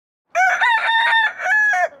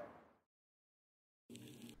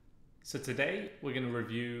So today we're going to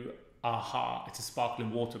review Aha. It's a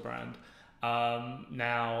sparkling water brand.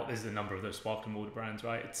 Now there's a number of those sparkling water brands,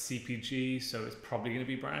 right? It's CPG, so it's probably going to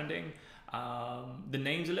be branding. The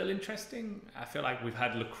name's a little interesting. I feel like we've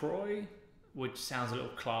had LaCroix, which sounds a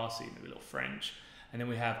little classy, maybe a little French. And then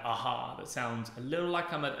we have Aha, that sounds a little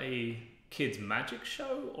like I'm at a kids' magic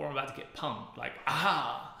show or I'm about to get punked, like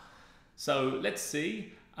Aha. So let's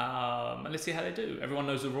see. And let's see how they do. Everyone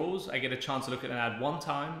knows the rules. I get a chance to look at an ad one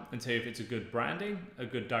time and tell you if it's a good branding, a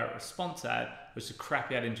good direct response ad, or it's a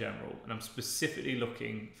crappy ad in general. And I'm specifically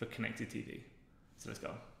looking for connected TV. So let's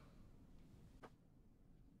go.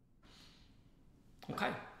 Okay.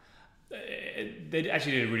 They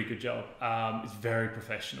actually did a really good job. It's very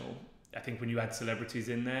professional. I think when you add celebrities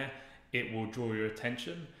in there, it will draw your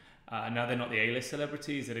attention. Now they're not the A-list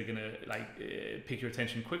celebrities that are gonna pick your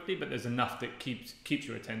attention quickly, but there's enough that keeps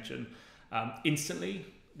your attention. Instantly,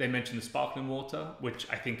 they mention the sparkling water, which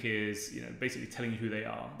I think is basically telling you who they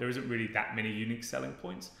are. There isn't really that many unique selling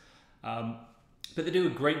points, but they do a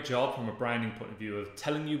great job from a branding point of view of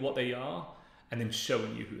telling you what they are and then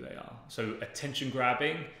showing you who they are. So attention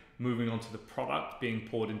grabbing. Moving on to the product being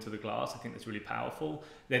poured into the glass, I think that's really powerful.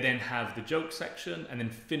 They then have the joke section and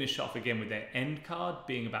then finish off again with their end card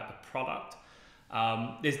being about the product.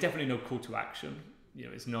 There's definitely no call to action.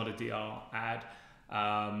 It's not a DR ad.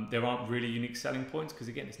 There aren't really unique selling points because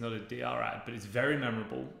again, it's not a DR ad, but it's very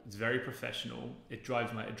memorable. It's very professional. It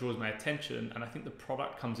draws my attention, and I think the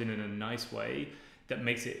product comes in a nice way that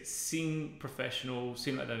makes it seem professional,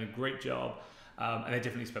 seem like they've done a great job. And they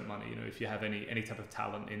definitely spent money. If you have any type of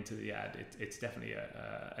talent into the ad, it's definitely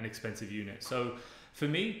an expensive unit. So for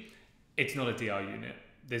me, it's not a DR unit.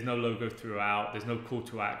 There's no logo throughout. There's no call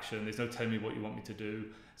to action. There's no telling me what you want me to do.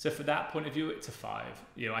 So for that point of view, it's a 5.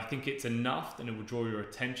 I think it's enough and it will draw your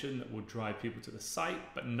attention, that will drive people to the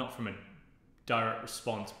site, but not from a direct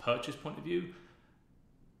response purchase point of view.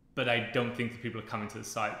 But I don't think that people are coming to the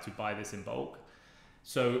site to buy this in bulk.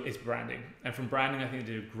 So it's branding, and from branding I think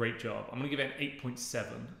they did a great job. I'm going to give it an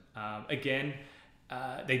 8.7. Again,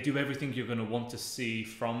 they do everything you're going to want to see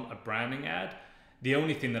from a branding ad. The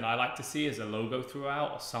only thing that I like to see is a logo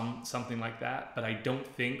throughout or something like that, but I don't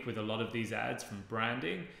think with a lot of these ads from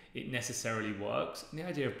branding it necessarily works. And the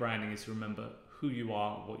idea of branding is to remember who you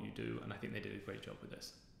are, what you do, and I think they did a great job with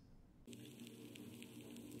this.